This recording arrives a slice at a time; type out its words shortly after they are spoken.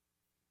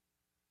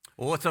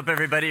Well, what's up,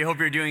 everybody? I hope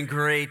you're doing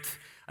great.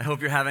 I hope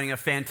you're having a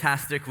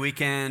fantastic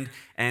weekend,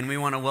 and we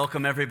want to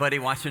welcome everybody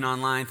watching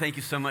online. Thank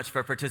you so much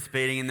for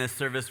participating in this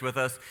service with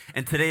us.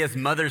 And today is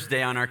Mother's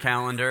Day on our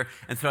calendar,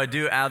 and so I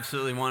do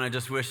absolutely want to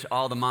just wish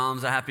all the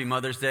moms a happy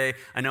Mother's Day.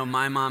 I know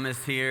my mom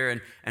is here,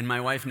 and my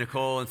wife,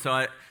 Nicole, and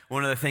so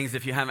one of the things,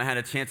 if you haven't had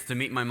a chance to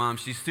meet my mom,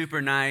 she's super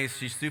nice,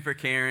 she's super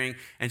caring,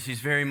 and she's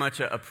very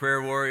much a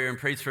prayer warrior and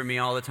prays for me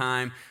all the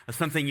time.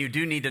 Something you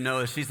do need to know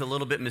is she's a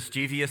little bit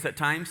mischievous at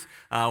times.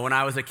 When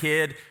I was a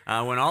kid,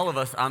 when all of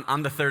us,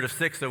 I'm the third of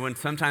six, so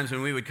sometimes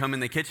when we would come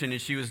in the kitchen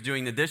and she was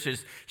doing the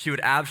dishes, she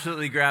would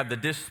absolutely grab the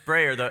dish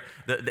sprayer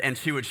and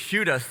she would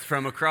shoot us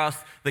from across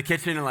the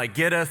kitchen and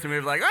get us, and we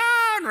were like,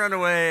 and run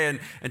away,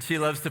 and she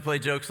loves to play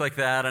jokes like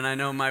that. And I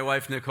know my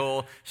wife,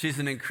 Nicole, she's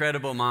an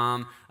incredible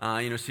mom.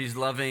 She's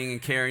loving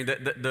and caring.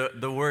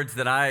 The words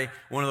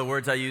one of the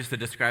words I use to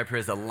describe her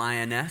is a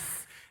lioness,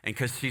 and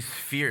because she's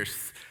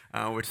fierce,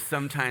 which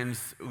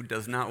sometimes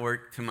does not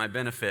work to my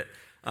benefit.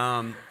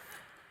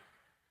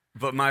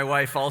 But my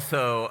wife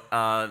also,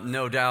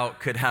 no doubt,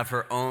 could have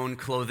her own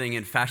clothing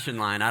and fashion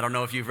line. I don't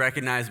know if you've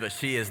recognized, but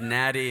she is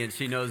natty, and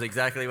she knows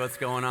exactly what's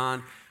going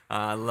on.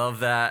 I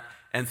love that.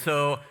 And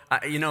so,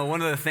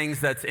 one of the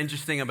things that's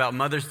interesting about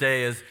Mother's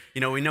Day is,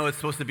 we know it's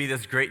supposed to be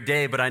this great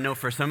day, but I know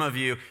for some of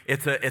you,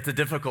 it's a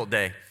difficult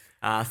day.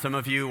 Some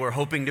of you were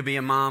hoping to be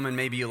a mom, and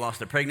maybe you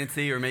lost a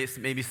pregnancy, or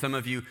maybe some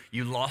of you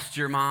lost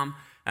your mom.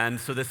 And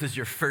so this is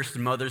your first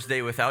Mother's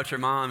Day without your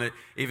mom. It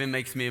even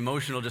makes me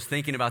emotional just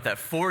thinking about that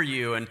for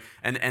you and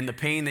the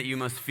pain that you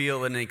must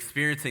feel in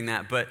experiencing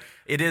that. But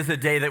it is a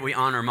day that we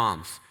honor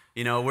moms.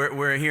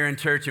 We're here in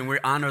church and we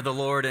honor the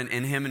Lord and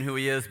Him and who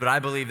He is, but I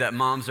believe that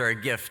moms are a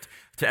gift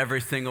to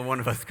every single one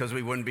of us because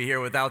we wouldn't be here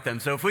without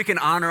them. So if we can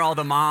honor all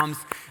the moms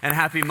and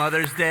happy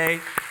Mother's Day.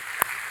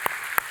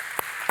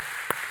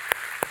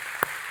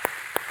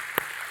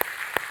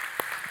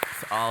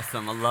 It's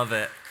awesome. I love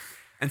it.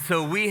 And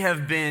so we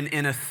have been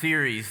in a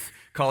series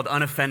called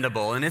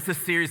Unoffendable, and it's a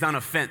series on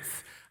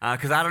offense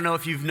because I don't know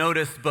if you've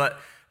noticed, but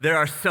there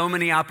are so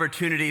many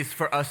opportunities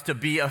for us to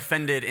be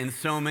offended in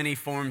so many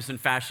forms and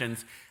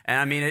fashions. And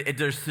I mean,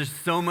 there's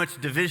just so much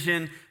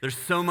division, there's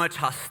so much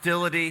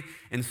hostility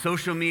in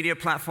social media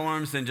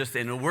platforms and just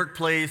in a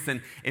workplace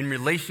and in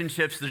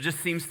relationships. There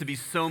just seems to be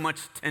so much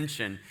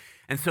tension.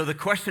 And so the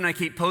question I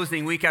keep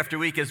posing week after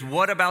week is,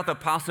 what about the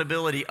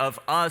possibility of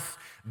us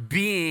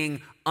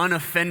being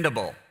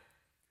unoffendable?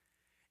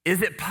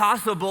 Is it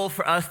possible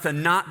for us to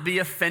not be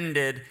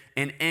offended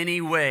in any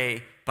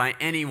way by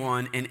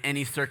anyone in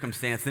any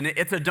circumstance? And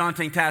it's a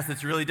daunting task.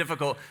 It's really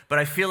difficult, but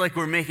I feel like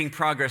we're making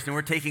progress and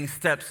we're taking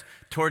steps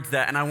towards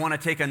that. And I want to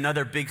take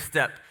another big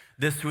step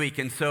this week.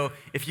 And so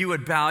if you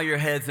would bow your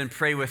heads and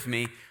pray with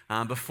me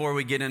before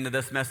we get into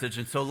this message.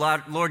 And so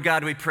Lord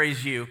God, we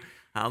praise you.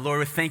 Lord,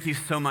 we thank you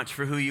so much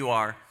for who you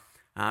are.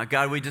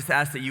 God, we just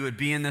ask that you would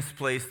be in this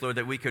place, Lord,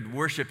 that we could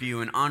worship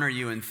you and honor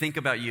you and think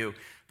about you.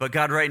 But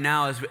God, right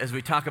now, as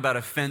we talk about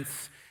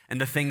offense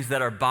and the things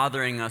that are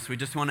bothering us, we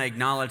just want to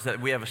acknowledge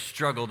that we have a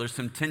struggle. There's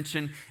some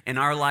tension in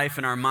our life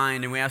and our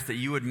mind, and we ask that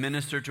you would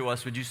minister to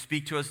us. Would you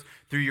speak to us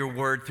through your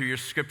word, through your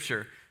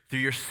scripture, through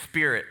your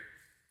spirit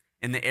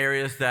in the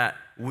areas that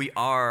we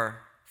are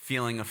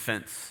feeling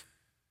offense,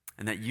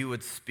 and that you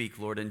would speak,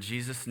 Lord. In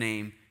Jesus'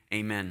 name,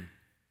 amen.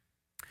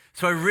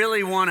 So I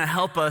really want to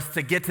help us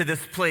to get to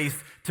this place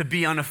to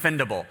be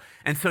unoffendable.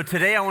 And so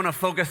today I want to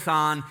focus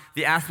on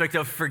the aspect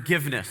of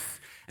forgiveness.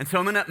 And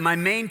so my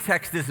main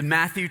text is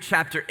Matthew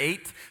chapter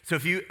 8. So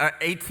if you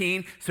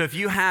 18. So if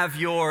you have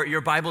your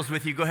Bibles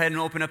with you, go ahead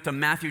and open up to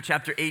Matthew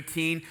chapter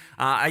 18.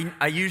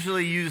 I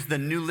usually use the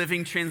New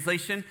Living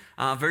Translation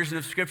version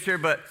of Scripture,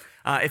 but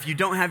if you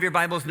don't have your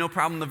Bibles, no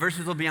problem. The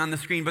verses will be on the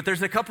screen. But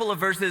there's a couple of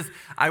verses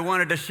I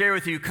wanted to share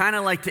with you, kind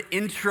of like to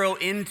intro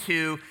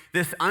into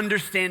this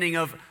understanding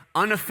of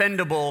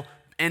unoffendable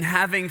and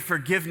having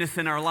forgiveness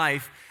in our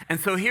life. And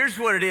so here's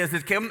what it is.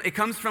 It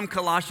comes from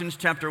Colossians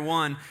chapter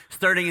 1,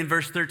 starting in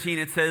verse 13.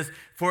 It says,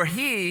 "For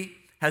he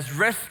has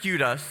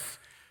rescued us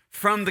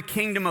from the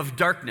kingdom of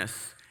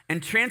darkness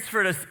and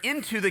transferred us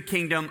into the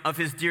kingdom of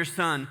his dear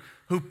Son,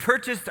 who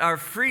purchased our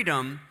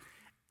freedom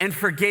and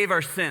forgave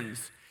our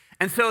sins."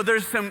 And so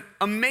there's some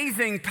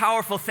amazing,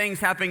 powerful things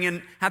happening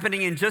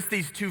in just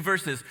these two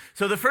verses.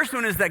 So the first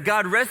one is that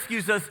God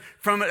rescues us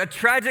from a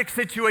tragic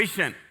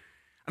situation.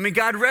 I mean,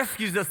 God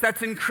rescues us.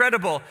 That's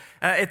incredible.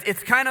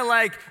 It's kind of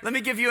like, let me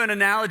give you an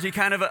analogy,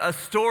 kind of a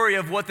story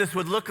of what this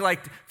would look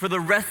like for the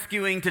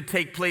rescuing to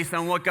take place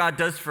and what God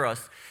does for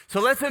us.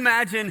 So let's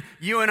imagine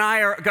you and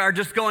I are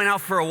just going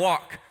out for a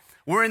walk.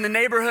 We're in the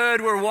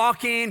neighborhood, we're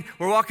walking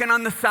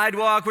on the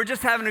sidewalk, we're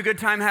just having a good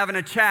time having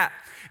a chat.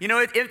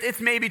 It's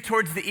maybe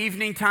towards the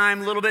evening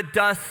time, a little bit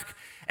dusk,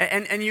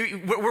 and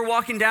we're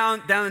walking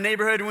down the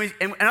neighborhood,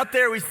 and up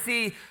there we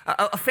see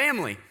a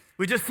family.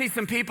 We just see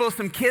some people,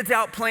 some kids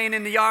out playing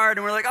in the yard,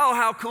 and we're like, oh,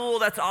 how cool,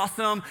 that's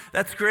awesome,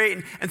 that's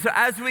great. And so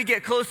as we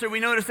get closer, we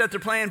notice that they're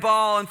playing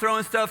ball and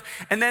throwing stuff.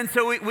 And then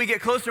so we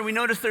get closer, we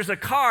notice there's a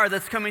car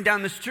that's coming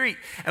down the street.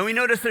 And we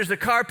notice there's a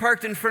car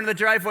parked in front of the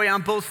driveway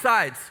on both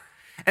sides.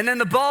 And then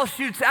the ball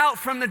shoots out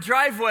from the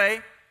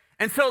driveway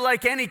And so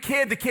like any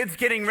kid, the kid's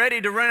getting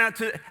ready to run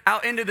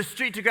out into the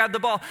street to grab the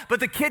ball, but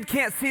the kid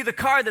can't see the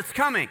car that's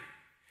coming.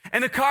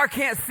 And the car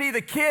can't see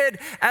the kid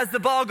as the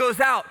ball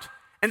goes out.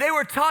 And they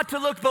were taught to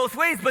look both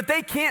ways, but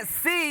they can't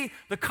see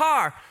the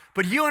car.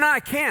 But you and I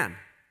can.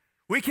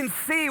 We can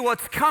see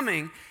what's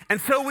coming.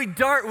 And so we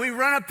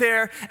run up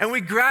there and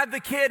we grab the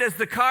kid as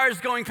the car is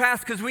going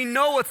past because we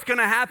know what's going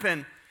to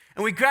happen.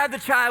 And we grab the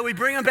child, we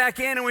bring him back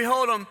in and we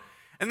hold him.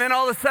 And then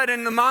all of a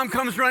sudden, the mom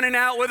comes running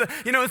out with,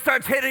 and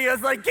starts hitting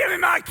us like, give me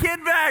my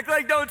kid back.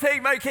 Like, don't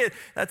take my kid.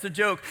 That's a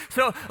joke.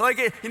 So,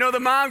 the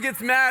mom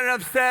gets mad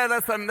and upset.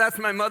 That's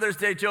my Mother's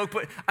Day joke.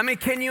 But,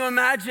 can you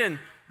imagine?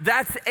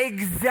 That's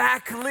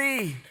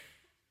exactly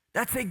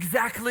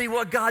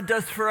what God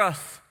does for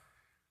us.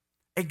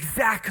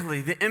 Exactly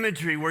the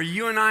imagery where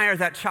you and I are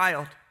that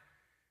child.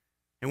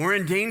 And we're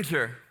in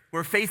danger.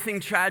 We're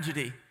facing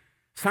tragedy.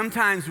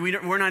 Sometimes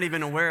we're not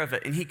even aware of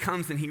it. And he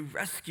comes and he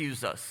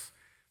rescues us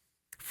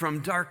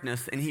from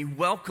darkness, and he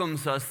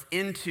welcomes us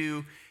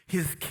into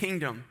his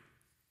kingdom.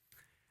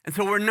 And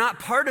so we're not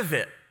part of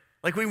it.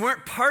 Like we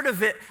weren't part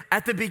of it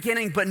at the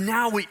beginning, but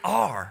now we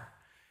are.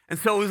 And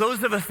so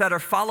those of us that are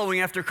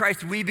following after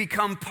Christ, we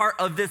become part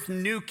of this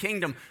new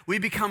kingdom. We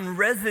become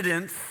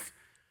residents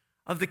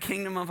of the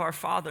kingdom of our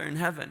Father in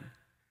heaven.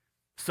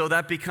 So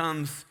that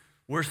becomes,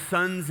 we're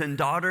sons and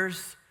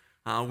daughters,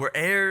 we're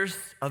heirs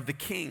of the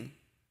King.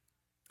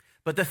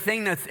 But the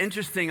thing that's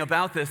interesting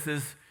about this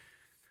is,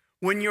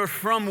 when you're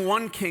from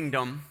one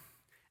kingdom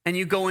and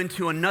you go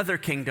into another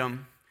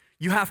kingdom,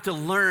 you have to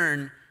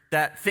learn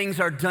that things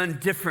are done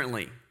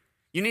differently.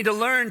 You need to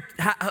learn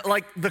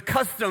the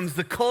customs,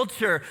 the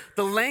culture,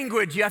 the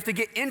language. You have to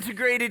get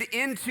integrated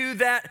into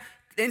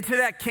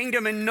that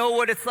kingdom and know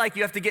what it's like.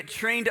 You have to get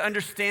trained to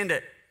understand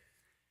it.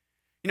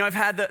 I've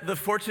had the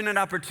fortunate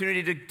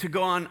opportunity to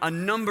go on a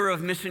number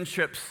of mission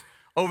trips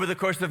over the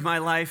course of my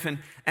life. And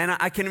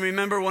I can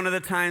remember one of the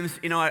times,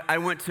 I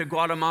went to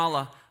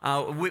Guatemala.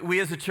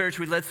 We as a church,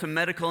 we led some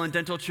medical and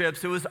dental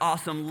trips. It was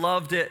awesome,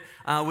 loved it.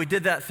 We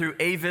did that through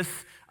AVIS,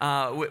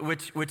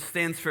 which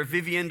stands for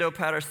Viviendo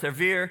para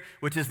Servir,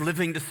 which is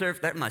living to serve.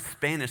 That's my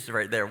Spanish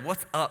right there.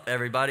 What's up,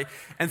 everybody?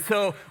 And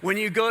so when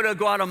you go to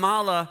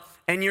Guatemala,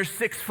 and you're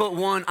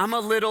 6'1", I'm a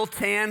little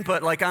tan,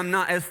 but I'm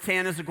not as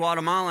tan as a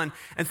Guatemalan.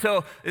 And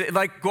so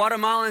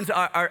Guatemalans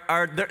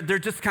they're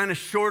just kind of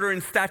shorter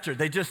in stature.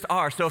 They just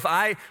are. So if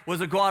I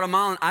was a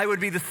Guatemalan, I would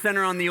be the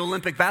center on the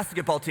Olympic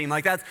basketball team.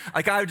 I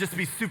would just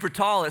be super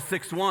tall at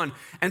 6'1".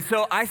 And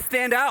so I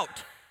stand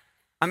out.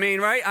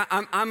 Right?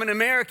 I'm an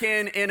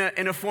American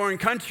in a foreign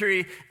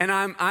country, and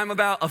I'm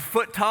about a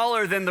foot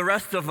taller than the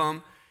rest of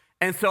them.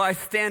 And so I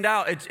stand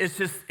out. It's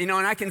just, and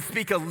I can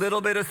speak a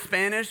little bit of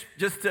Spanish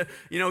just to,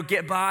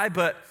 get by,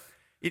 but,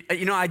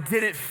 I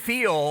didn't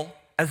feel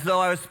as though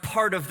I was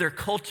part of their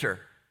culture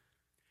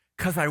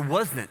because I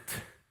wasn't.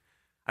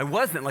 I'm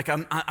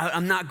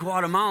not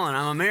Guatemalan,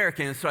 I'm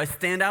American, and so I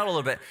stand out a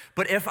little bit.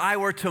 But if I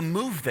were to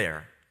move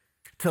there,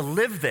 to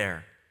live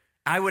there,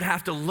 I would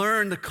have to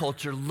learn the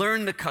culture,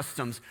 learn the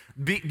customs,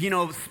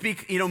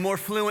 speak, more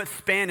fluent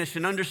Spanish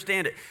and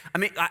understand it.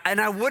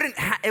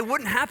 It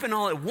wouldn't happen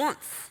all at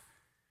once.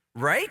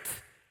 Right?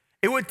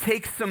 It would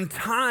take some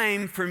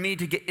time for me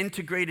to get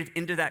integrated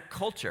into that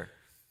culture.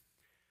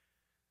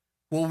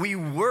 Well, we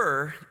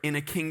were in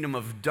a kingdom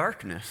of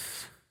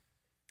darkness,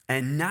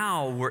 and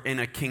now we're in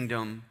a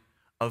kingdom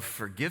of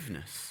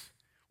forgiveness.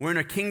 We're in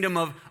a kingdom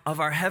of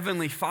our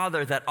Heavenly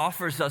Father that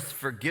offers us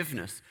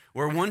forgiveness.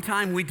 Where one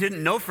time we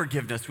didn't know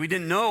forgiveness. We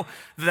didn't know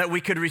that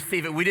we could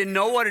receive it. We didn't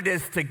know what it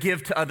is to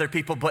give to other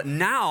people. But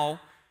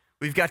now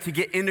we've got to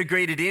get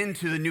integrated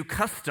into the new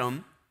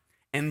custom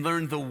and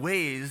learn the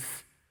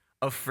ways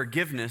of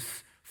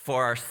forgiveness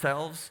for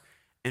ourselves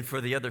and for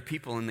the other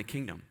people in the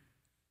kingdom.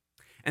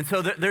 And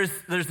so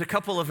there's a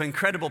couple of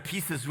incredible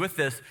pieces with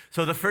this.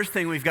 So the first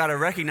thing we've got to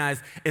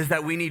recognize is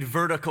that we need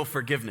vertical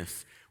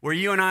forgiveness. Where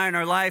you and I in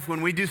our life,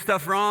 when we do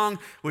stuff wrong,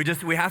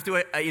 we have to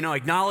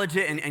acknowledge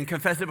it and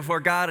confess it before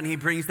God, and he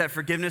brings that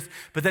forgiveness.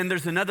 But then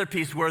there's another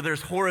piece where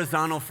there's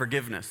horizontal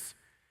forgiveness.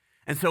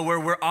 And so where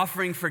we're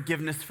offering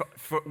forgiveness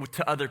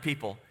to other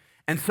people.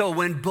 And so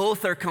when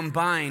both are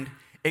combined,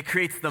 it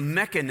creates the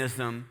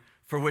mechanism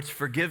for which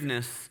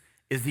forgiveness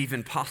is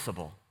even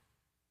possible.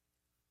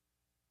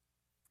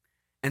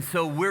 And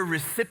so we're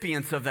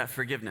recipients of that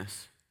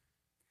forgiveness.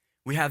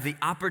 We have the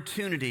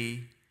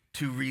opportunity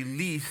to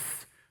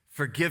release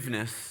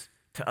forgiveness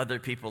to other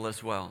people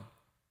as well.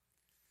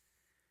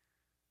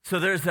 So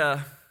there's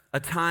a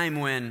time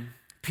when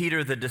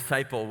Peter the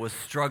disciple was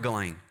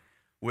struggling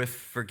with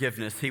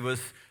forgiveness. He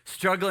was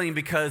struggling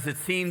because it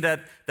seemed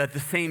that the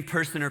same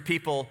person or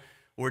people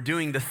were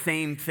doing the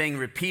same thing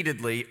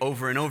repeatedly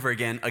over and over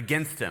again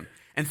against him.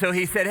 And so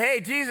he said,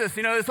 hey, Jesus,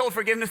 this whole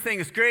forgiveness thing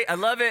is great. I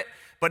love it.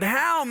 But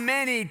how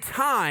many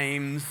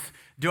times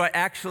do I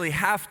actually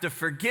have to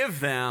forgive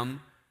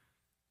them?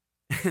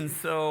 And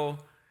so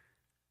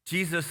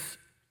Jesus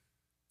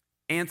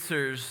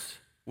answers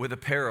with a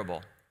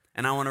parable.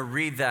 And I want to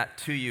read that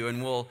to you,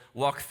 and we'll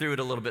walk through it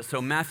a little bit.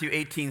 So Matthew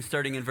 18,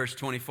 starting in verse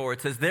 24,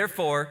 it says,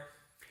 therefore,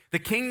 the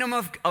kingdom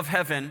of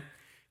heaven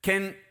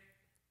can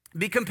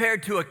be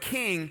compared to a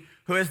king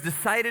who has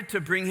decided to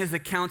bring his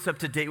accounts up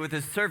to date with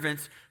his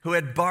servants who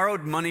had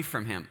borrowed money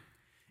from him.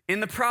 In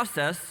the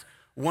process,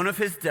 one of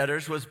his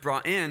debtors was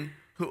brought in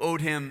who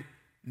owed him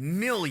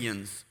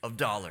millions of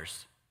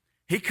dollars.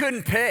 He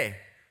couldn't pay,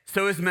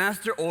 so his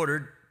master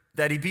ordered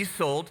that he be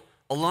sold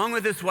along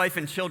with his wife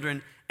and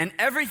children and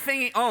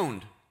everything he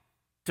owned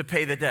to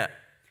pay the debt.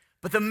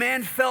 But the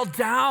man fell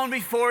down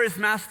before his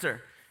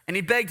master and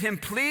he begged him,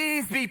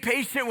 "Please be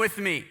patient with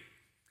me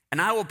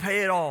and I will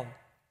pay it all."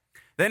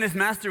 Then his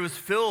master was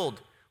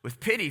filled with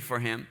pity for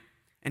him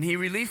and he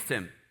released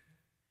him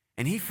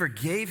and he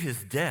forgave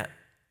his debt.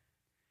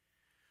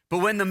 But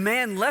when the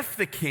man left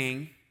the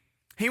king,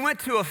 he went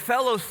to a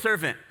fellow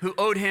servant who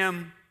owed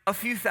him a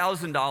few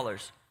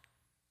 $1,000s.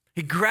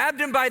 He grabbed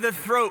him by the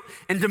throat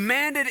and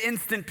demanded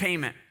instant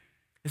payment.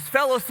 His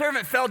fellow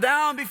servant fell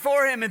down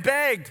before him and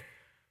begged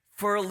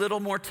for a little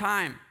more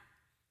time.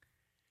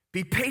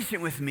 "Be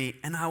patient with me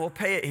and I will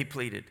pay it," he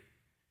pleaded.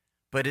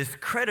 But his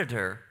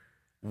creditor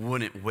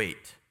wouldn't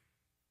wait.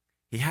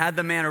 He had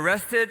the man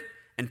arrested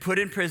and put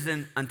in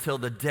prison until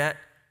the debt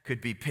could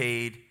be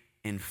paid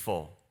in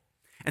full.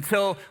 And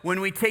so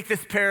when we take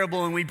this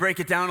parable and we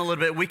break it down a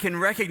little bit, we can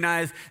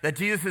recognize that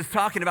Jesus is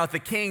talking about the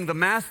king, the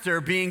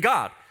master, being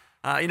God.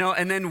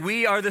 And then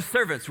we are the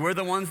servants. We're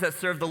the ones that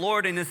serve the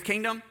Lord in his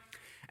kingdom.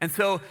 And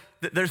so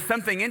there's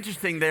something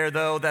interesting there,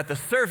 though, that the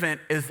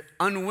servant is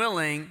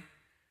unwilling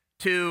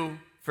to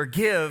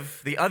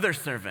forgive the other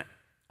servant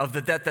of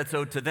the debt that's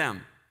owed to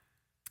them.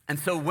 And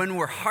so when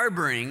we're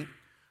harboring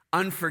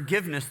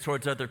unforgiveness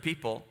towards other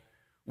people,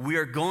 we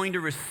are going to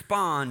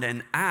respond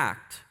and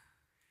act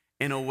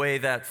in a way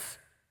that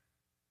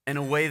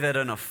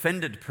an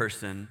offended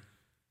person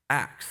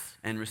acts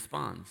and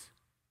responds,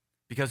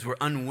 because we're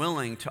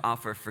unwilling to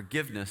offer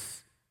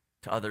forgiveness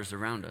to others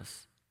around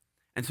us.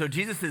 And so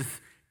Jesus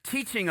is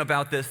teaching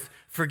about this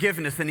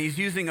forgiveness, and he's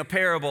using a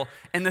parable.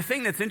 And the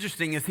thing that's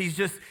interesting is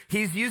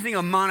he's using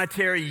a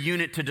monetary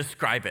unit to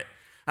describe it,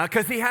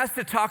 because he has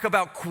to talk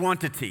about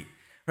quantity.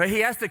 Right?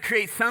 He has to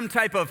create some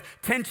type of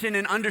tension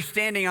and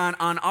understanding on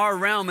our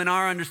realm and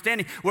our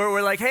understanding, where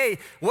we're like, hey,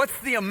 what's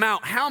the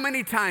amount? How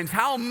many times?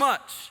 How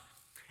much?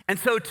 And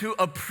so to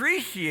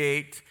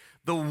appreciate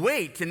the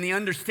weight and the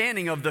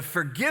understanding of the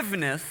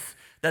forgiveness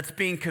that's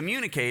being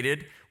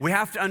communicated, we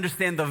have to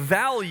understand the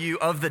value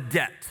of the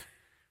debt,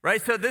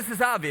 right? So this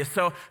is obvious.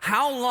 So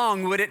how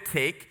long would it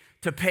take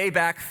to pay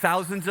back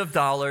thousands of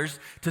dollars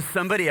to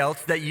somebody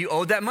else that you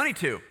owed that money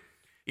to?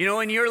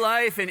 In your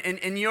life and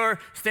in your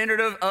standard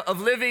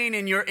of living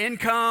and your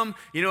income,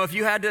 if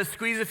you had to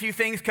squeeze a few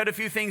things, cut a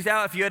few things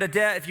out, if you had a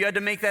debt, if you had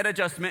to make that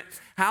adjustment,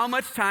 how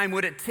much time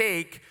would it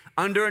take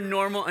under a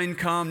normal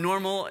income,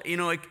 normal,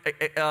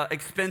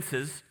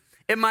 expenses?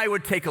 It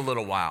would take a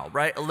little while,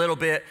 right? A little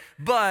bit,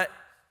 but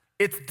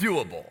it's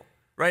doable,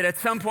 right? At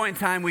some point in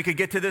time, we could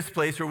get to this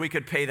place where we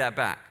could pay that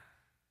back.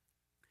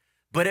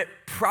 But it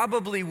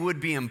probably would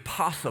be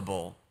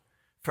impossible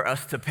for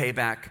us to pay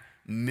back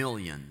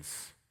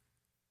millions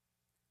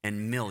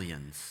and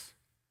millions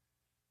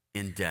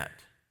in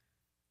debt.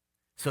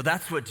 So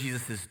that's what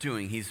Jesus is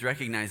doing. He's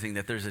recognizing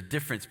that there's a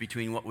difference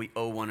between what we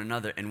owe one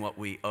another and what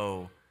we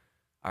owe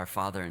our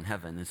Father in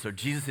heaven. And so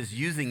Jesus is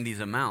using these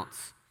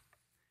amounts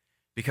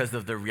because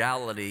of the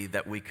reality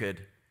that we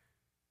could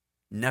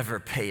never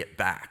pay it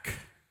back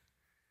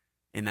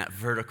in that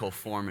vertical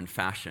form and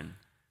fashion.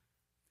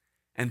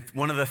 And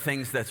one of the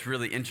things that's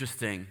really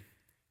interesting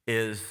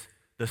is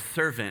the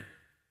servant,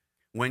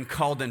 when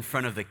called in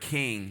front of the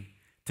king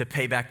to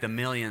pay back the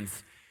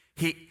millions,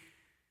 he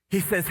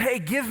says, "Hey,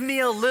 give me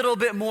a little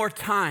bit more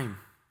time."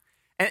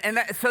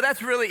 So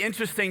that's really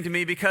interesting to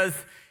me, because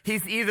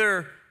he's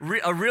either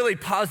a really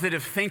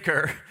positive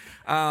thinker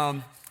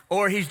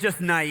or he's just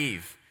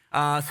naive.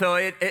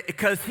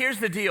 Because here's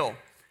the deal.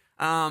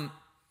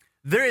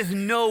 There is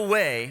no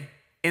way,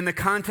 in the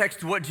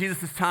context of what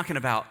Jesus is talking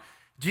about,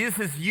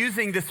 Jesus is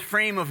using this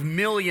frame of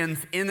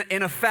millions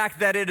in a fact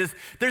that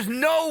there's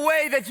no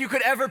way that you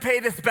could ever pay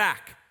this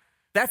back.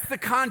 That's the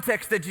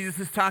context that Jesus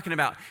is talking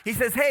about. He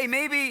says, hey,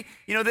 maybe,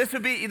 this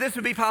would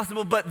be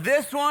possible, but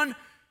this one,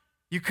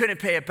 you couldn't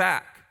pay it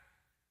back.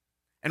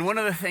 And one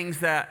of the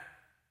things that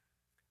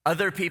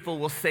other people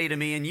will say to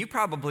me, and you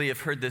probably have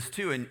heard this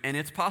too, and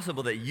it's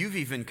possible that you've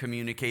even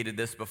communicated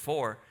this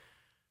before,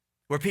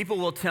 where people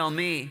will tell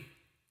me,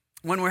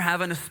 when we're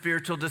having a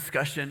spiritual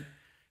discussion,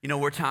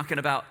 we're talking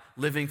about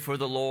living for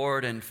the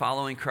Lord and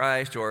following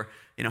Christ, or,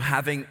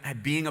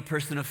 being a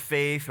person of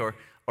faith, or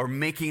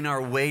making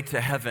our way to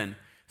heaven.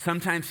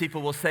 Sometimes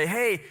people will say,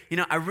 hey,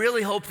 I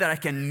really hope that I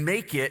can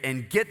make it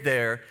and get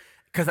there,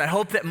 because I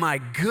hope that my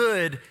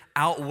good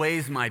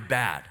outweighs my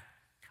bad.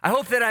 I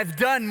hope that I've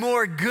done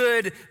more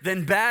good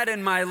than bad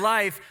in my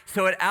life,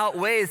 so it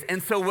outweighs.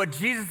 And so what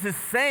Jesus is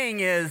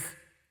saying is,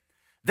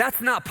 that's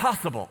not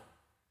possible.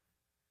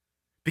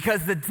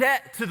 Because the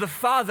debt to the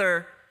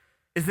Father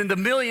is in the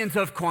millions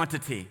of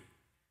quantity.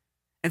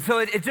 And so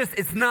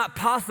it's not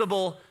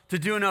possible to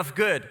do enough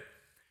good.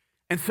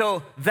 And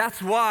so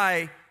that's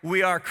why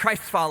we are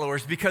Christ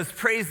followers, because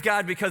praise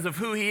God, because of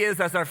who he is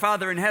as our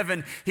Father in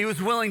heaven, he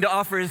was willing to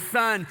offer his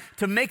son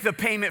to make the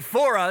payment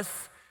for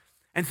us.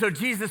 And so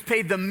Jesus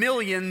paid the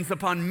millions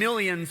upon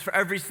millions for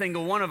every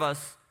single one of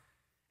us.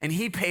 And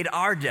he paid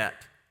our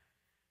debt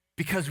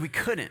because we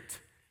couldn't.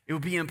 It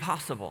would be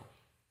impossible.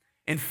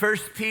 In 1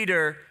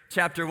 Peter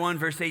chapter 1,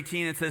 verse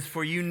 18, it says,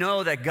 "For you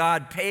know that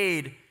God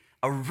paid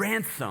a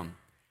ransom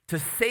to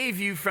save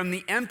you from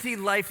the empty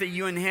life that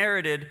you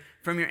inherited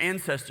from your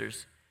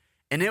ancestors.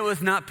 And it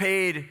was not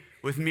paid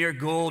with mere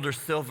gold or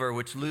silver,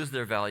 which lose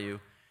their value.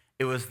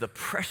 It was the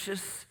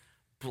precious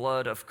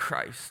blood of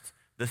Christ,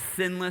 the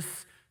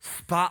sinless,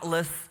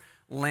 spotless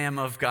Lamb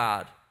of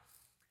God."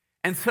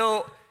 And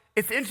so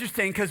it's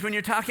interesting because when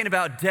you're talking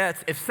about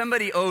debts, if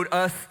somebody owed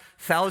us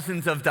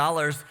thousands of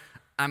dollars,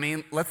 I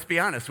mean, let's be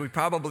honest, we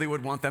probably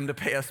would want them to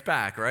pay us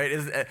back, right?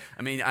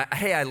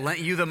 Hey, I lent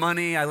you the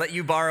money, I let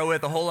you borrow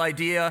it. The whole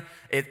idea,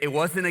 it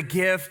wasn't a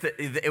gift,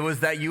 it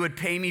was that you would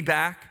pay me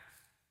back.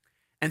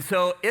 And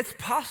so it's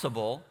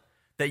possible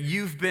that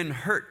you've been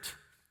hurt.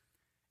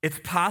 It's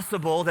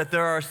possible that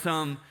there's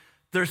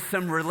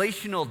some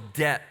relational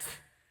debt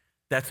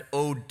that's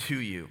owed to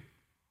you.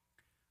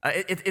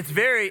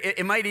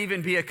 It might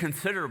even be a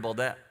considerable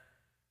debt,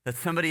 that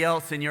somebody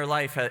else in your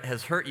life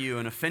has hurt you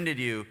and offended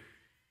you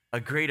a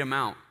great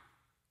amount.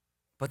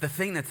 But the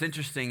thing that's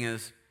interesting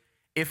is,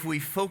 if we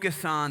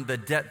focus on the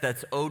debt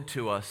that's owed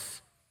to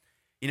us,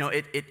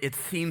 it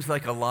seems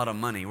like a lot of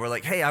money. We're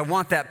like, hey, I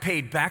want that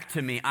paid back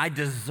to me. I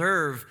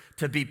deserve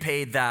to be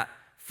paid that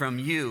from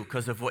you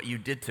because of what you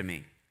did to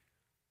me.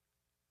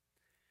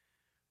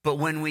 But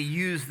when we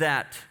use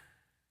that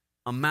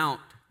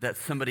amount that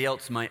somebody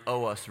else might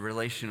owe us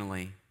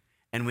relationally,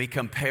 and we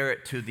compare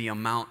it to the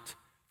amount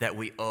that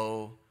we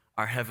owe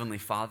our Heavenly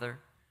Father,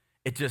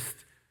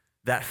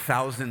 that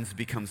thousands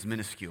becomes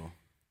minuscule,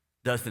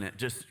 doesn't it?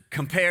 Just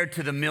compared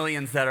to the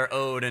millions that are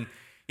owed. And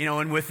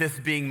with this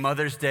being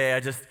Mother's Day,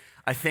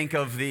 I think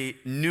of the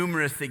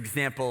numerous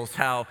examples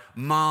how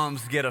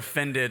moms get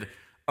offended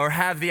or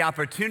have the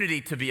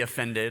opportunity to be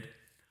offended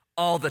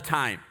all the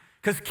time.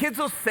 Because kids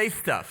will say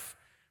stuff,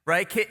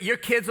 right? Your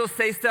kids will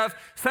say stuff.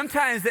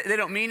 Sometimes they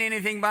don't mean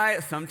anything by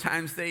it.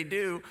 Sometimes they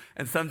do.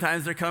 And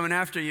sometimes they're coming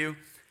after you.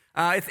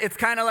 It's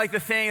kind of like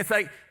the thing. It's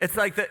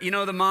like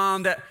the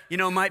mom that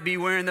might be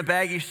wearing the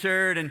baggy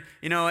shirt, and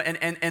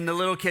and the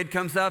little kid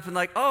comes up and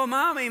like, "Oh,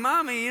 mommy,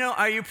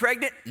 are you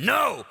pregnant?"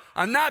 "No,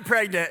 I'm not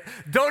pregnant."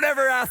 Don't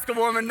ever ask a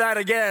woman that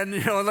again,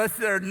 unless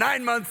they're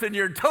 9 months and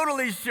you're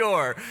totally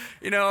sure.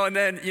 And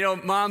then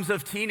moms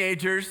of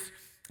teenagers,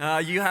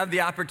 you have the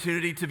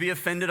opportunity to be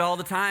offended all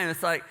the time.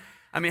 It's like,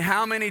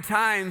 how many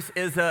times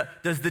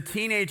does the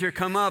teenager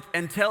come up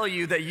and tell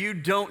you that you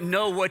don't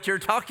know what you're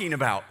talking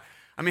about?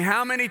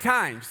 How many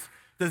times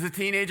does a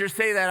teenager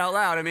say that out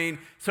loud?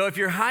 So if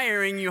you're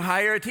hiring, you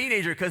hire a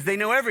teenager because they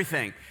know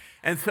everything.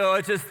 And so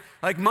it's just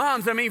like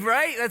moms,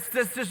 right?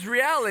 That's just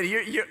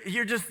reality.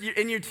 You're just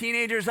in your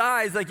teenager's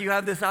eyes, like you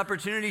have this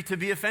opportunity to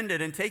be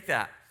offended and take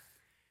that.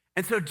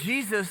 And so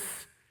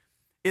Jesus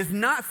is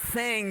not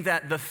saying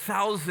that the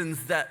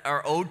thousands that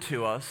are owed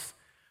to us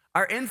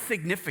are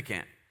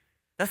insignificant.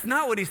 That's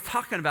not what he's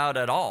talking about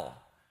at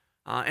all.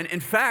 And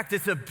in fact,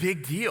 it's a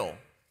big deal.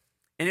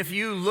 And if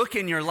you look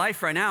in your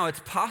life right now,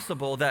 it's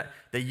possible that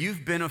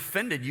you've been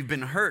offended, you've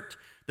been hurt.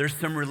 There's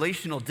some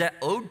relational debt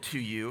owed to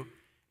you,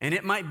 and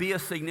it might be a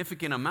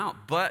significant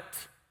amount.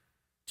 But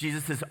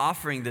Jesus is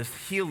offering this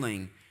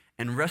healing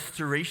and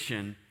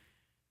restoration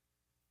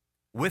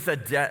with a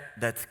debt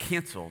that's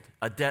canceled,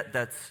 a debt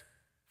that's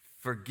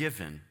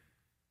forgiven,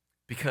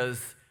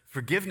 because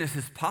forgiveness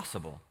is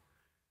possible.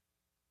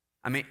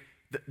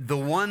 The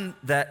one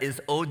that is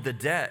owed the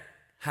debt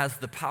has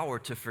the power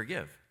to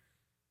forgive.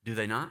 Do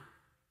they not?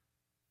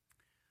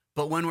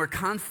 But when we're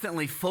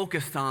constantly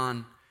focused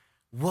on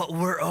what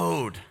we're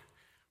owed,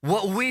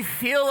 what we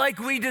feel like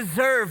we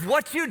deserve,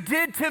 what you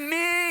did to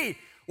me,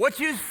 what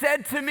you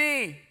said to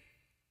me,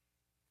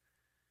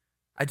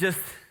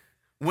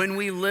 when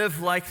we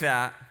live like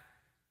that,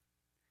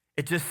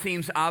 it just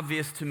seems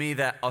obvious to me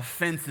that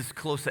offense is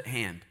close at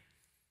hand,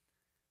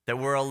 that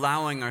we're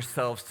allowing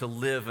ourselves to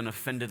live an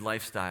offended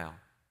lifestyle.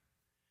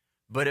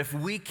 But if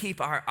we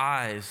keep our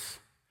eyes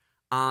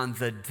on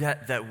the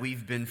debt that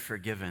we've been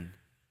forgiven,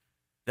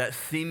 that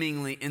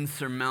seemingly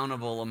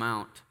insurmountable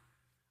amount,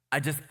 I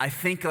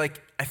think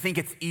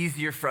it's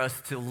easier for us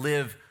to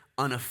live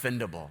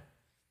unoffendable.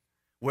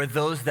 Where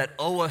those that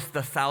owe us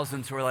the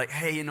thousands, we're like,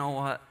 hey, you know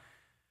what?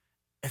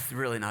 It's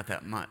really not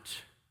that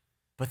much.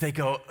 But they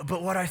go,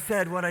 but what I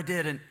said, what I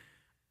did, and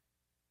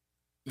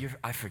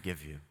I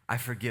forgive you. I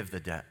forgive the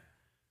debt.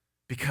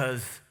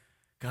 Because,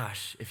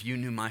 gosh, if you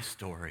knew my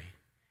story,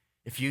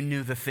 if you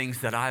knew the things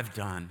that I've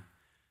done,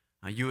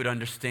 you would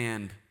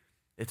understand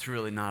it's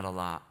really not a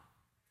lot.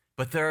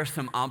 But there are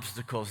some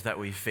obstacles that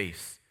we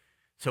face.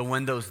 So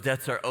when those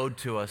debts are owed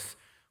to us,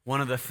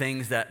 one of the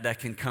things that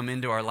can come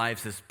into our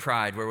lives is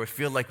pride, where we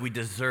feel like we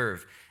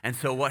deserve. And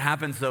so what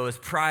happens, though, is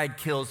pride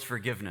kills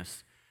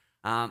forgiveness.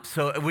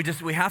 So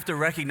we have to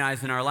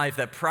recognize in our life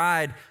that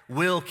pride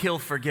will kill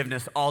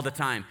forgiveness all the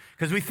time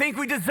because we think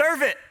we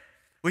deserve it.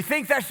 We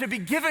think that should be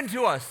given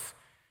to us.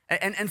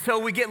 And so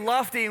we get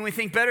lofty and we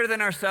think better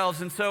than ourselves.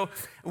 And so,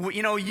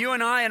 you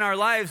and I in our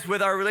lives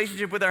with our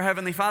relationship with our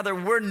Heavenly Father,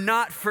 we're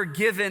not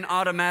forgiven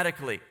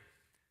automatically.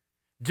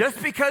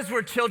 Just because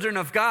we're children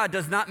of God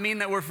does not mean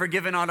that we're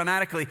forgiven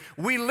automatically.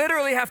 We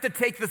literally have to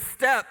take the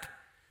step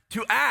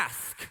to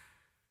ask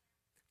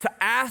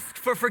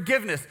for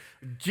forgiveness.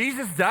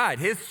 Jesus died.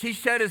 He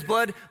shed his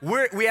blood.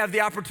 We have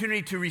the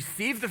opportunity to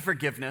receive the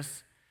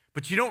forgiveness,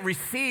 but you don't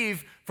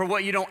receive for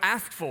what you don't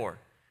ask for.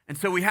 And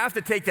so we have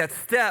to take that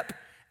step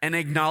and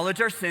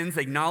acknowledge our sins,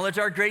 acknowledge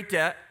our great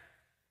debt,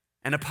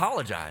 and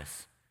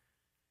apologize.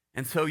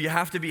 And so you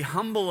have to be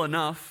humble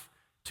enough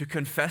to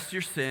confess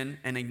your sin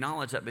and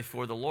acknowledge that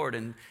before the Lord.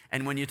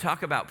 And when you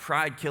talk about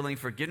pride killing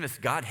forgiveness,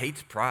 God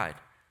hates pride.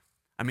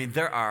 I mean,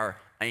 there are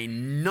a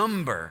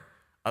number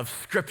of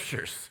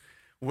scriptures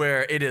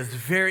where it is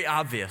very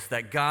obvious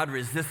that God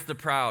resists the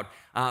proud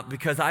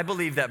because I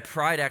believe that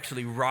pride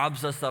actually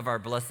robs us of our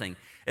blessing.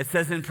 It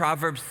says in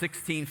Proverbs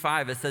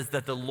 16:5, it says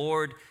that the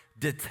Lord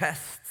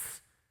detests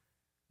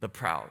the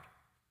proud.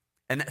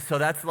 And so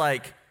that's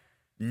like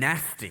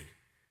nasty.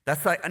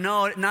 That's like,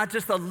 no, not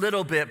just a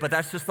little bit, but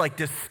that's just like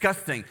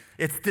disgusting.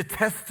 It's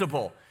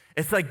detestable.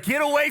 It's like,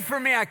 get away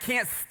from me. I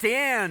can't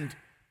stand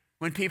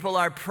when people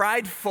are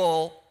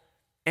prideful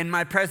in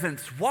my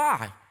presence.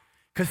 Why?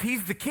 Because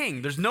he's the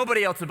king. There's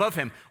nobody else above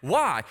him.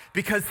 Why?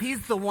 Because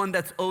he's the one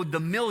that's owed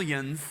the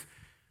millions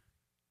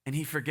and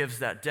he forgives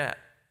that debt.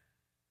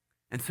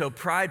 And so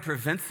pride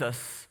prevents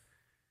us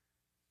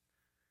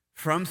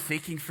from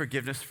seeking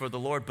forgiveness for the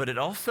Lord, but it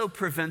also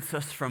prevents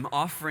us from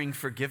offering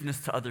forgiveness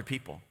to other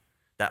people,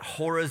 that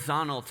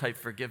horizontal type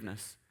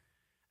forgiveness.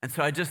 And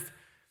so I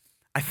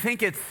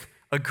think it's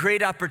a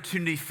great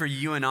opportunity for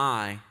you and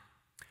I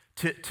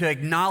to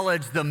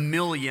acknowledge the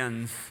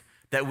millions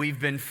that we've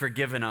been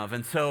forgiven of.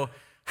 And so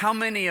how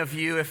many of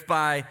you, if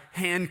by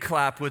hand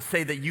clap, would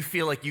say that you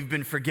feel like you've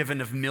been forgiven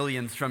of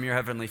millions from your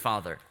Heavenly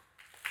Father?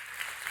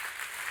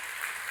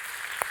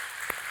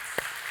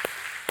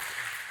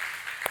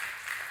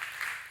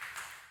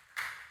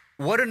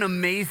 What an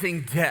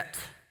amazing debt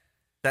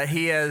that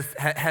he has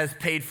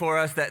paid for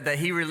us, that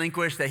he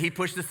relinquished, that he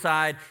pushed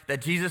aside,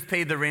 that Jesus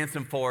paid the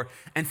ransom for.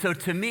 And so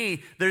to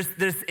me, there's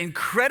this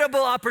incredible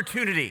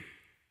opportunity,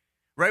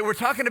 right? We're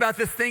talking about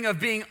this thing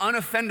of being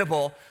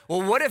unoffendable.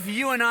 Well, what if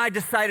you and I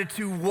decided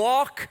to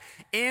walk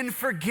in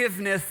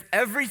forgiveness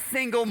every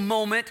single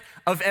moment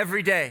of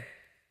every day?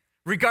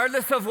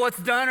 Regardless of what's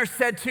done or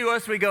said to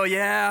us, we go,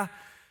 yeah,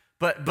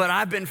 but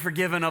I've been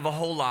forgiven of a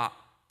whole lot.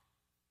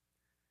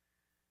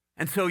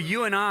 And so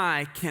you and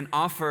I can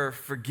offer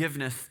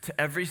forgiveness to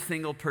every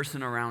single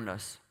person around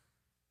us.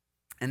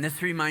 And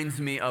this reminds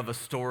me of a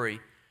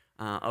story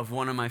of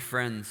one of my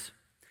friends.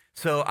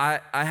 So I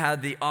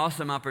had the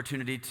awesome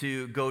opportunity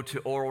to go to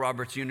Oral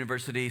Roberts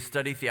University,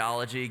 study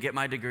theology, get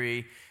my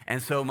degree.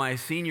 And so my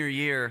senior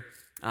year,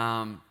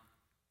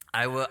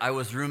 I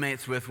was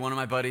roommates with one of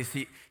my buddies.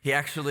 He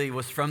actually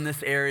was from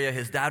this area.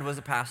 His dad was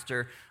a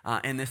pastor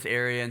in this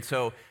area. And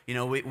so,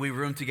 we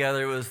roomed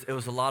together. It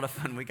was a lot of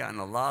fun. We got in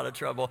a lot of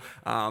trouble,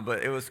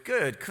 but it was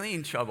good,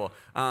 clean trouble.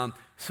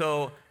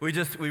 So we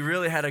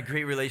really had a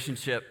great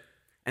relationship.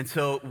 And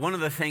so one of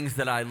the things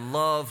that I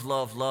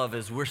love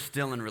is we're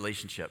still in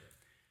relationship.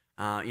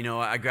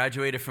 I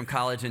graduated from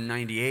college in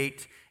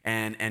 98.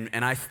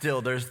 And I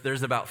still,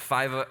 there's about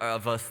 5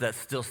 of us that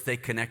still stay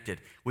connected.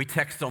 We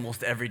text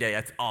almost every day.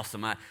 That's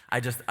awesome.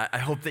 I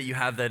hope that you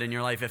have that in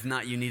your life. If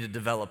not, you need to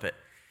develop it.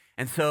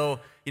 And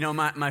so,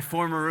 my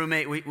former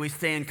roommate, we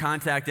stay in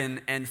contact.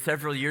 And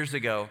several years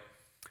ago,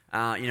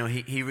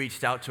 he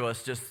reached out to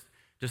us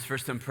just for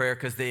some prayer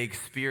because they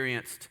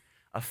experienced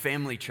a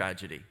family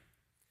tragedy.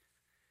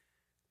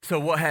 So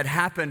what had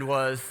happened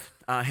was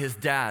his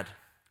dad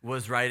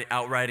was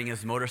out riding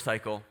his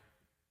motorcycle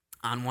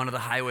on one of the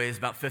highways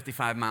about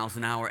 55 miles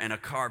an hour, and a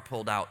car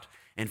pulled out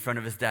in front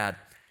of his dad,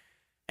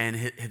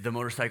 and the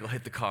motorcycle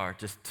hit the car,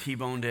 just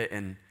T-boned it,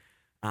 and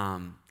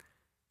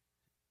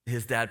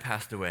his dad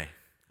passed away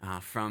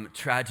from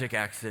tragic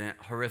accident,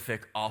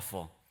 horrific,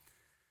 awful.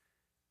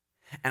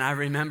 And I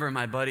remember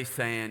my buddy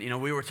saying,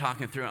 we were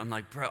talking through it. I'm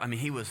like, bro,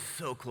 he was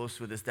so close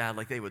with his dad.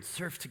 Like, they would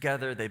surf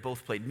together. They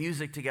both played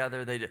music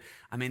together. They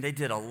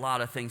did a lot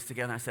of things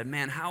together. And I said,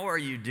 man, how are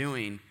you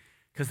doing?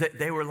 Because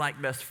they were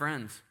like best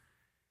friends.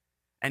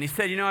 And he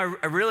said, I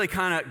really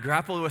kind of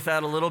grappled with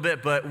that a little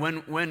bit, but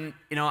when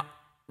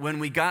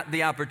we got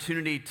the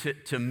opportunity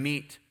to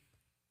meet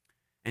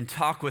and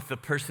talk with the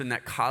person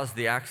that caused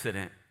the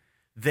accident,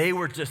 they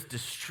were just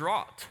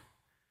distraught.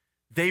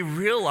 They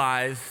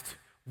realized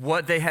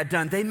what they had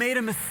done. They made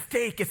a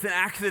mistake. It's an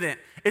accident.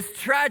 It's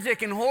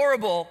tragic and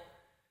horrible,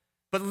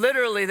 but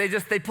literally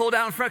they pulled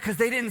out in front because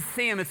they didn't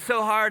see him. It's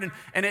so hard,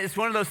 and it's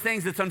one of those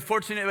things. It's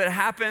unfortunate, but it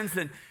happens,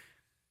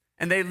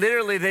 and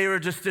they were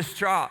just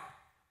distraught.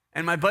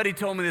 And my buddy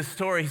told me this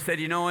story. He said,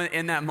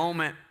 in that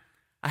moment,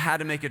 I had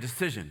to make a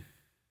decision.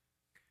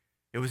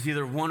 It was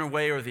either one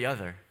way or the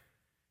other.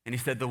 And he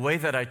said, the way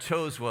that I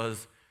chose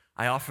was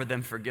I offered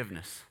them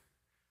forgiveness.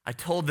 I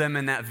told them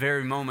in that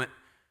very moment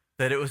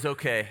that it was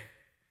okay,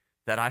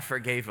 that I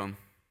forgave them,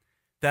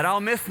 that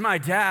I'll miss my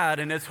dad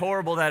and it's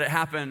horrible that it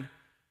happened,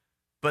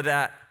 but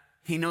that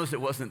he knows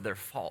it wasn't their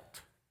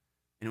fault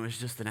and it was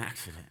just an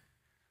accident.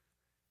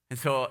 And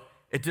so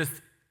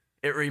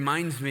it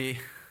reminds me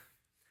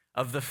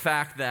of the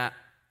fact that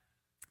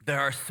there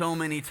are so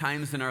many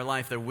times in our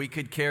life that we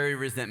could carry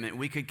resentment,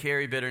 we could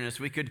carry bitterness,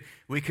 we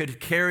could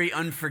carry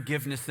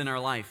unforgiveness in our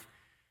life.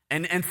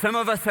 And some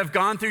of us have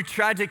gone through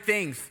tragic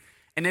things,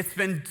 and it's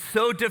been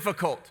so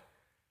difficult.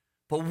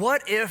 But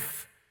what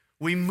if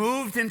we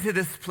moved into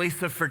this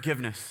place of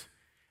forgiveness,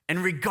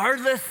 and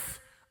regardless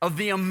of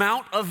the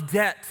amount of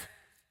debt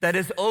that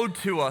is owed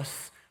to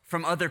us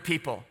from other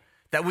people,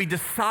 that we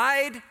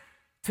decide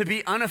to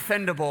be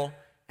unoffendable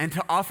and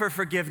to offer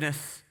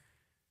forgiveness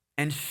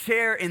and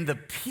share in the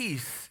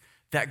peace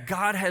that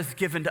God has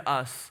given to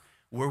us,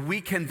 where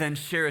we can then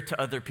share it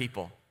to other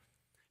people.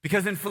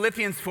 Because in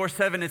Philippians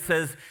 4:7 it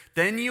says,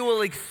 then you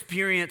will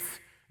experience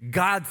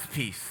God's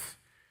peace,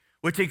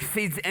 which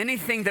exceeds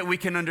anything that we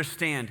can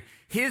understand.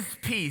 His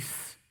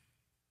peace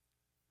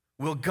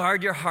will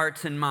guard your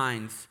hearts and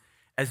minds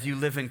as you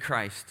live in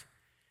Christ.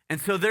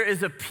 And so there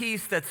is a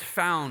peace that's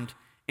found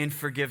in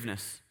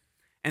forgiveness.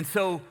 And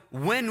so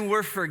when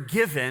we're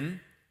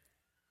forgiven,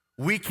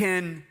 we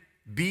can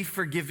be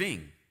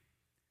forgiving.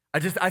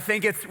 I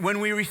think it's when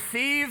we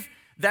receive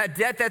that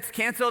debt that's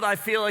canceled, I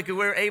feel like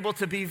we're able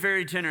to be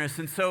very generous.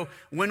 And so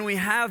when we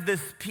have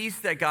this peace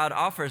that God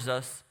offers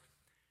us,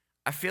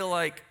 I feel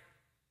like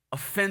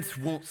offense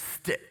won't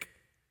stick.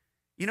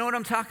 You know what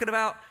I'm talking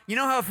about? You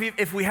know how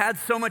if we had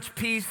so much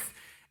peace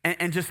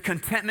and just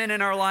contentment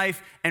in our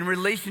life and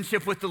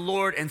relationship with the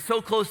Lord and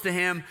so close to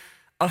Him,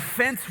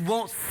 offense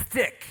won't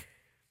stick.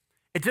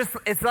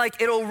 It's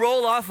like it'll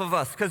roll off of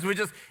us because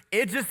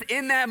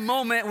in that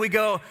moment we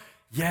go,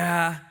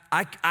 yeah,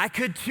 I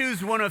could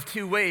choose one of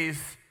two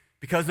ways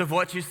because of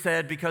what you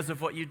said, because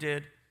of what you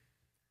did.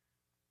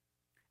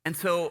 And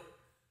so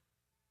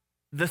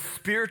the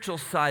spiritual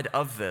side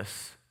of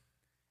this,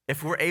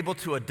 if we're able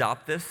to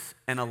adopt this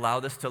and allow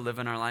this to live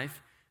in our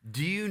life,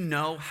 do you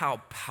know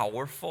how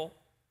powerful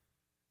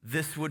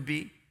this would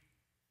be?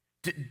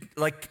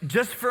 Like,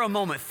 just for a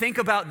moment, think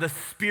about the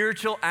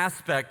spiritual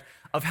aspect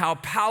of how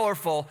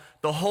powerful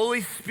the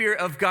Holy Spirit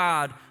of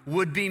God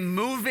would be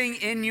moving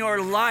in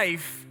your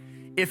life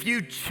if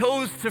you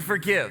chose to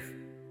forgive.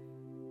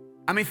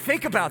 I mean,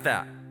 think about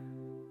that.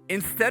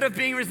 Instead of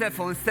being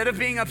resentful, instead of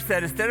being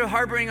upset, instead of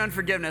harboring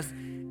unforgiveness,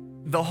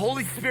 the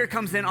Holy Spirit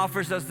comes in,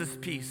 offers us this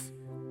peace.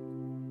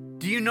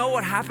 Do you know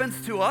what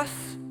happens to us?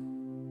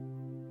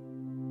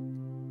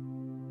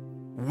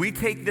 We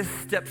take this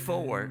step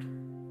forward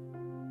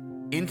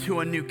into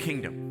a new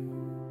kingdom.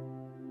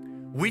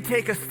 We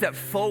take a step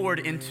forward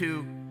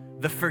into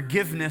the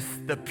forgiveness,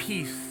 the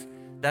peace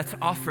that's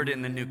offered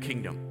in the new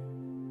kingdom.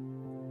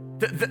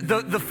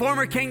 The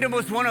former kingdom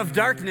was one of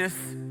darkness,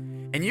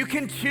 and you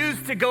can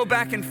choose to go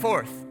back and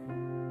forth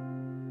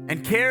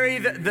and carry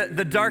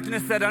the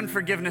darkness that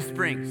unforgiveness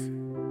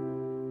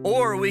brings.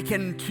 Or we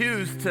can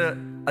choose to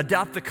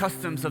adopt the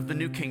customs of the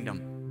new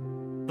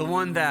kingdom, the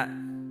one that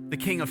the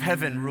King of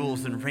Heaven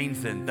rules and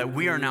reigns in, that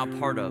we are now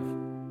part of,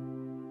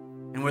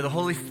 and where the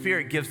Holy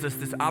Spirit gives us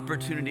this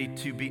opportunity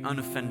to be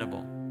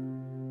unoffendable.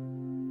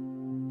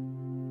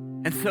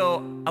 And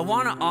so I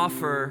want to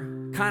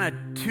offer kind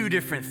of two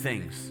different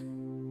things.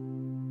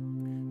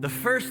 The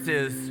first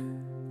is,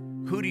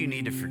 who do you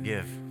need to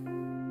forgive?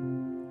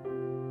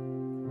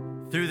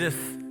 Through this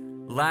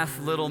last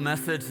little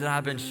message that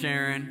I've been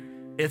sharing,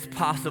 it's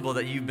possible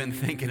that you've been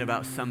thinking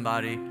about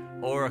somebody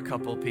or a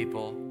couple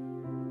people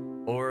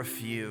or a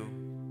few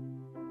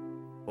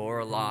or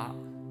a lot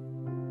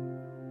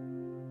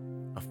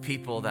of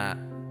people that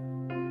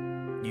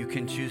you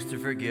can choose to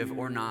forgive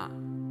or not.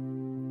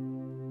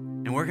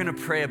 And we're going to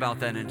pray about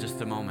that in just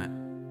a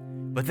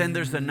moment. But then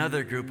there's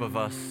another group of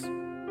us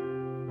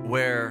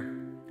where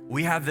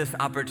we have this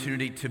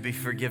opportunity to be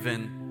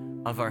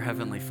forgiven of our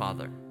Heavenly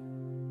Father.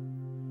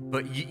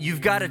 But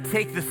you've got to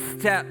take the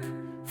step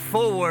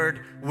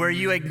forward where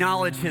you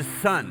acknowledge His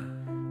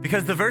Son.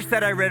 Because the verse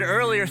that I read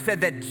earlier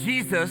said that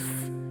Jesus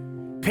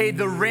paid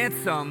the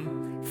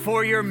ransom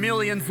for your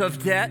millions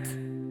of debt,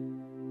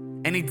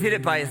 and He did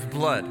it by His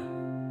blood.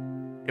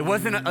 It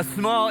wasn't a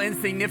small,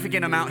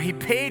 insignificant amount. He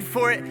paid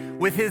for it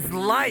with His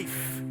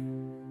life.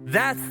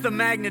 That's the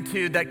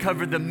magnitude that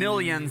covered the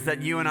millions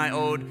that you and I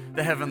owed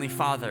the Heavenly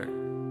Father.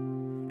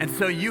 And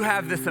so you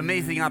have this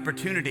amazing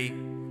opportunity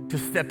to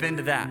step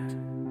into that.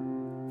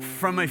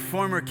 From a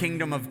former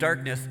kingdom of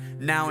darkness,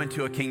 now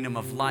into a kingdom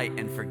of light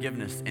and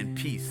forgiveness and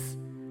peace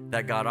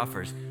that God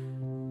offers.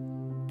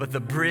 But the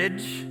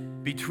bridge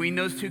between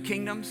those two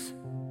kingdoms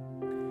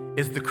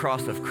is the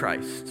cross of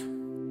Christ.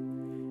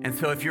 And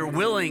so if you're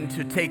willing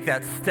to take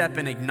that step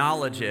and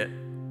acknowledge it,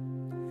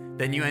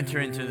 then you enter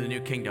into the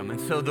new kingdom. And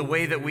so the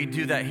way that we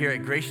do that here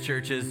at Grace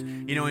Church is,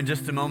 in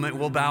just a moment,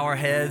 we'll bow our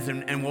heads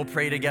and we'll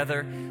pray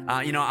together.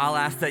 I'll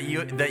ask that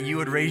you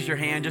would raise your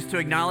hand just to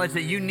acknowledge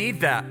that you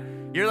need that.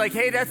 You're like,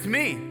 hey, that's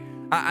me.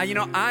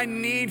 I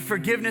need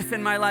forgiveness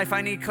in my life.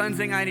 I need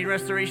cleansing. I need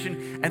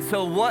restoration. And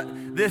so what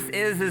this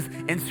is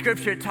in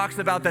Scripture, it talks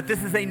about that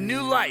this is a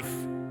new life,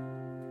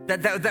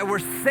 that we're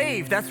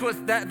saved. That's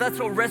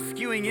what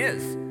rescuing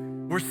is.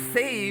 We're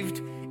saved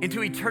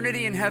into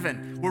eternity in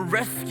heaven. We're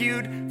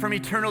rescued from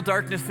eternal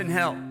darkness in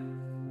hell.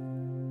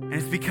 And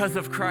it's because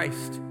of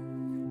Christ.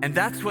 And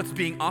that's what's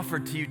being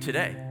offered to you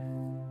today.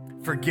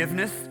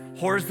 Forgiveness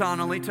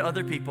horizontally to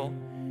other people,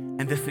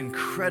 and this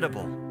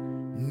incredible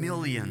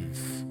millions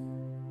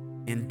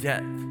in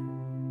debt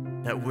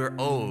that we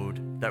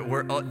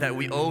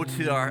owe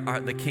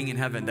to the King in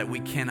heaven that we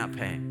cannot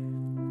pay,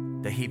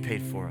 that he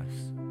paid for us.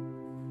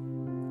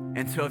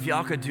 And so if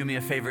y'all could do me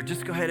a favor,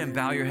 just go ahead and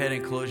bow your head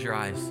and close your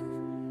eyes.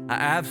 I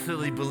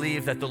absolutely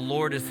believe that the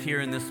Lord is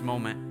here in this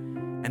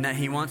moment and that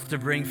he wants to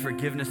bring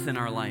forgiveness in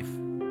our life.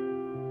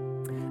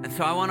 And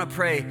so I want to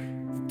pray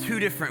two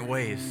different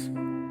ways.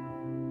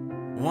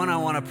 One, I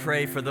want to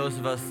pray for those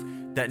of us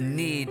that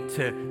need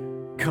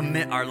to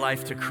commit our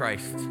life to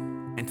Christ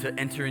and to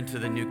enter into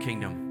the new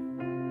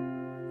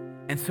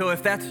kingdom. And so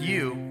if that's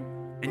you,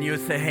 and you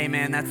would say, hey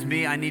man, that's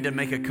me, I need to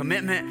make a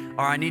commitment,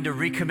 or I need to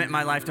recommit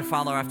my life to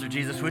follow after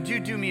Jesus, would you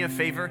do me a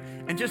favor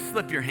and just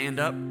slip your hand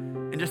up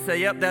and just say,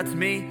 yep, that's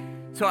me.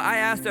 So I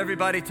asked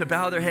everybody to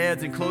bow their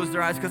heads and close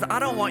their eyes because I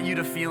don't want you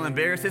to feel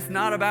embarrassed. It's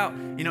not about,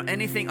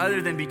 anything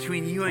other than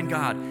between you and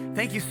God.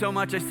 Thank you so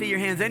much. I see your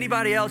hands.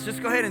 Anybody else,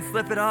 just go ahead and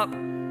slip it up.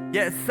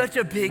 Yeah, it's such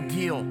a big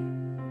deal.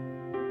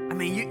 I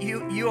mean,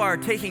 you are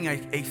taking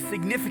a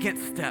significant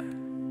step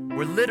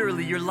where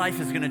literally your life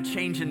is going to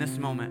change in this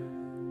moment.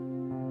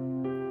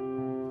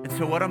 And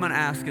so what I'm going to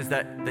ask is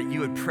that you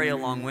would pray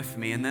along with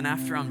me. And then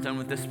after I'm done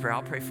with this prayer,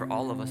 I'll pray for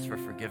all of us for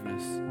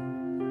forgiveness.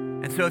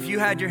 And so if you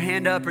had your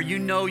hand up or you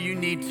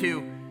need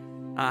to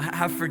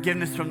have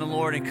forgiveness from the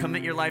Lord and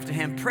commit your life to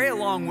him, pray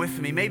along with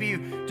me. Maybe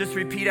you just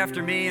repeat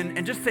after me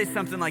and just say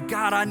something like,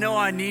 God, I know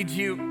I need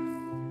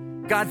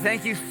you. God,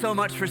 thank you so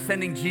much for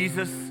sending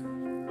Jesus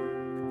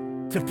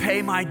to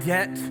pay my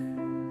debt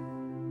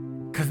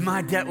because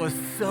my debt was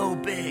so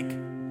big.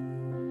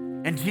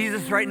 And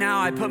Jesus, right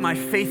now, I put my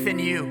faith in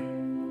you.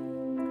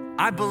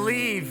 I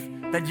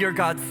believe that you're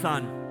God's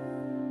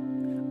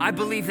son. I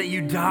believe that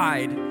you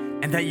died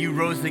and that you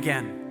rose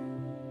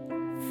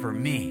again for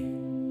me.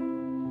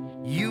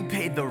 You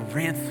paid the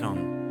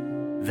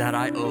ransom that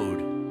I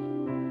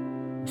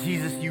owed.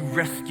 Jesus, you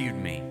rescued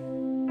me,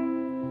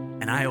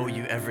 and I owe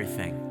you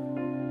everything.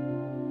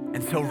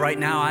 And so right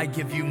now, I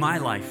give you my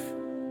life.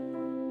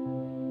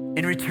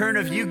 In return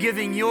of you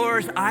giving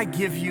yours, I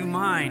give you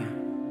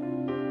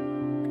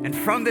mine. And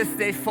from this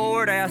day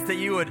forward, I ask that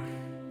you would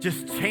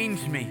just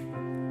change me.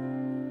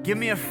 Give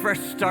me a fresh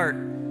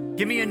start.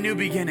 Give me a new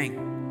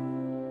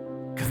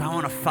beginning. Because I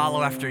want to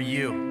follow after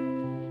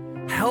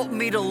you. Help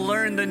me to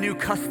learn the new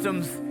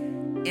customs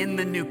in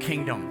the new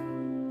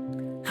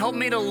kingdom. Help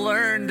me to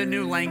learn the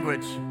new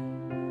language.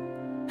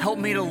 Help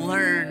me to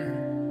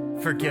learn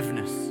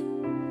forgiveness.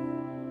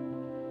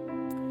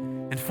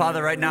 And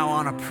Father, right now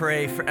I want to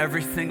pray for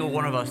every single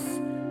one of us.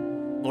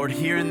 Lord,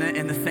 here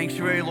in the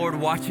sanctuary, Lord,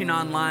 watching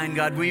online,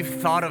 God,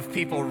 we've thought of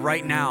people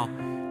right now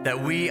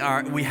that we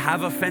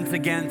have offense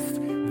against.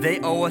 They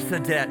owe us a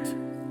debt.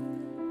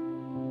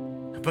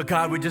 But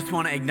God, we just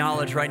want to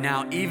acknowledge right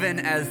now, even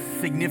as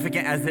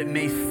significant as it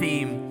may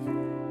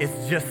seem,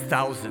 it's just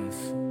thousands.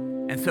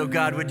 And so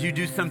God, would you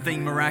do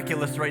something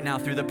miraculous right now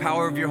through the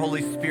power of your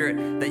Holy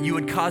Spirit, that you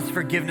would cause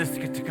forgiveness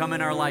to come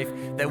in our life,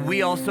 that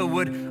we also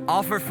would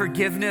offer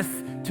forgiveness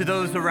to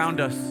those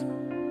around us.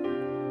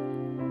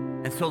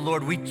 And so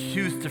Lord, we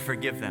choose to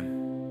forgive them.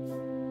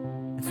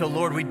 And so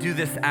Lord, we do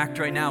this act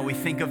right now. We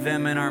think of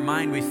them in our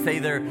mind. We say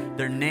their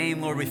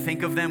name, Lord. We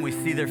think of them. We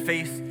see their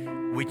face.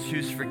 We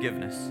choose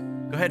forgiveness.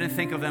 Go ahead and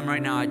think of them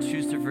right now. I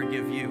choose to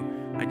forgive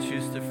you. I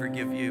choose to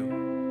forgive you.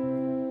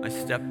 My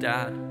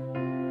stepdad,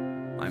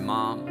 my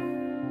mom,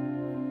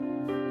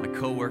 my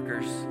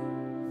coworkers,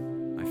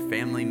 my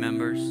family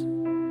members,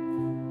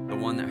 the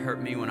one that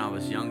hurt me when I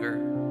was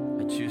younger.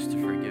 I choose to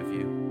forgive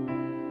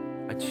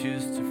you. I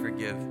choose to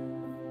forgive.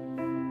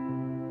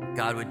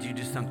 God, would you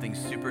do something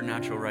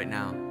supernatural right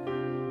now?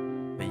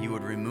 That you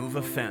would remove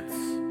offense,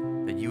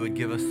 that you would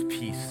give us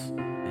peace,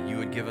 that you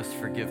would give us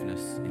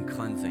forgiveness and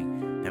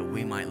cleansing, that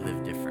we might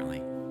live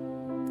differently.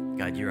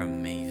 God, you're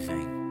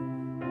amazing.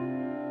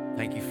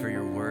 Thank you for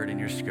your word and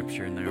your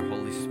scripture and your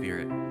Holy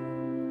Spirit.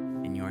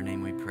 In your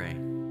name we pray.